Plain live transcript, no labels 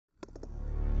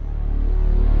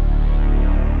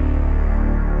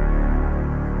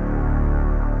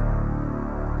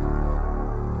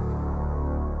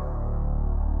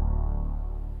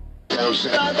With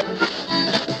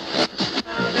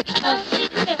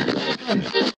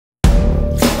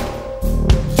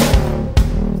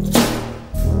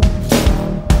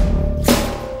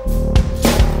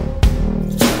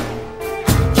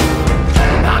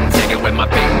my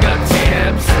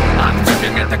fingertips, I'm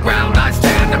gripping at the ground I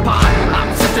stand upon.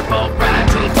 I'm searching for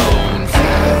fragile bones.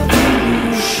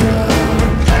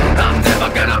 I'm never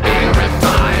gonna be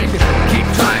refined. Keep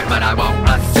trying, but I won't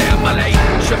assimilate.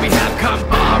 Should we have come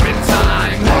far in time?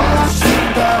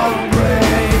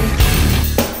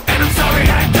 And I'm sorry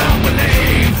I don't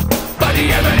believe, but the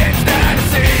evidence that I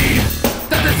see,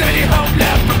 that there's any hope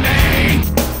left for me.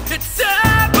 It's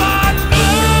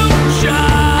evolution.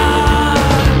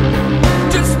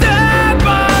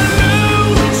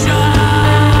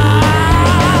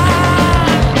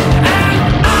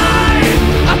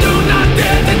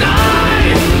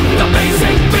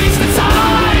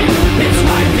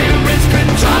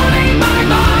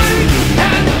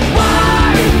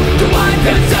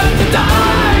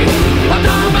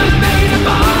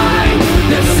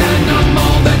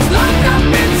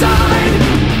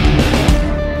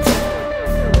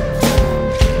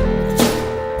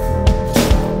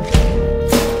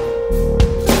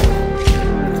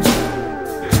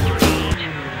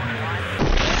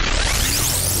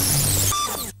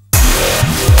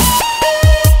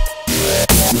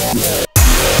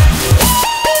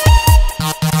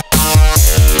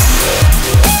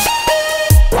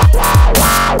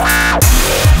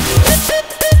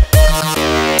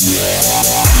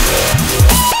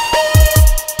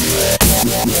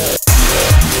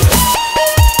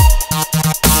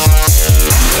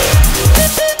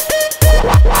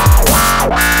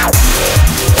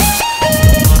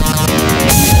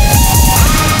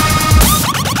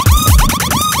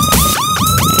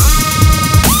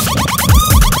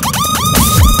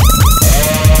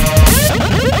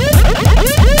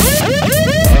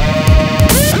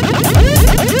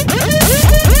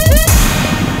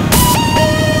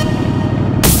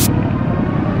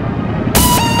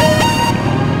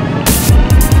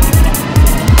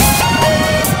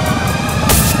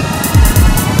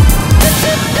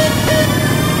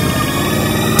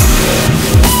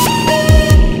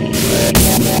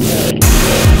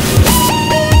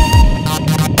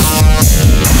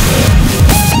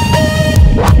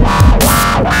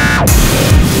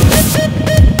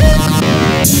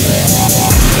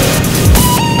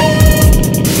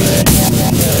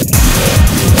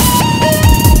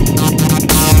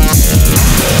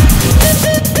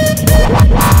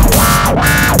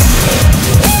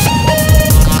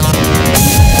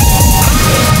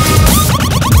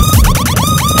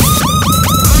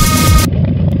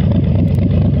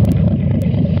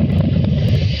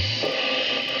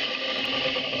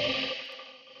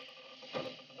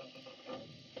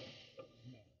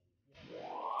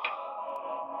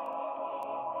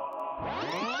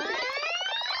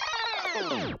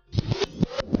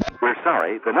 We're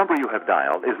sorry, the number you have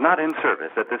dialed is not in service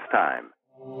at this time.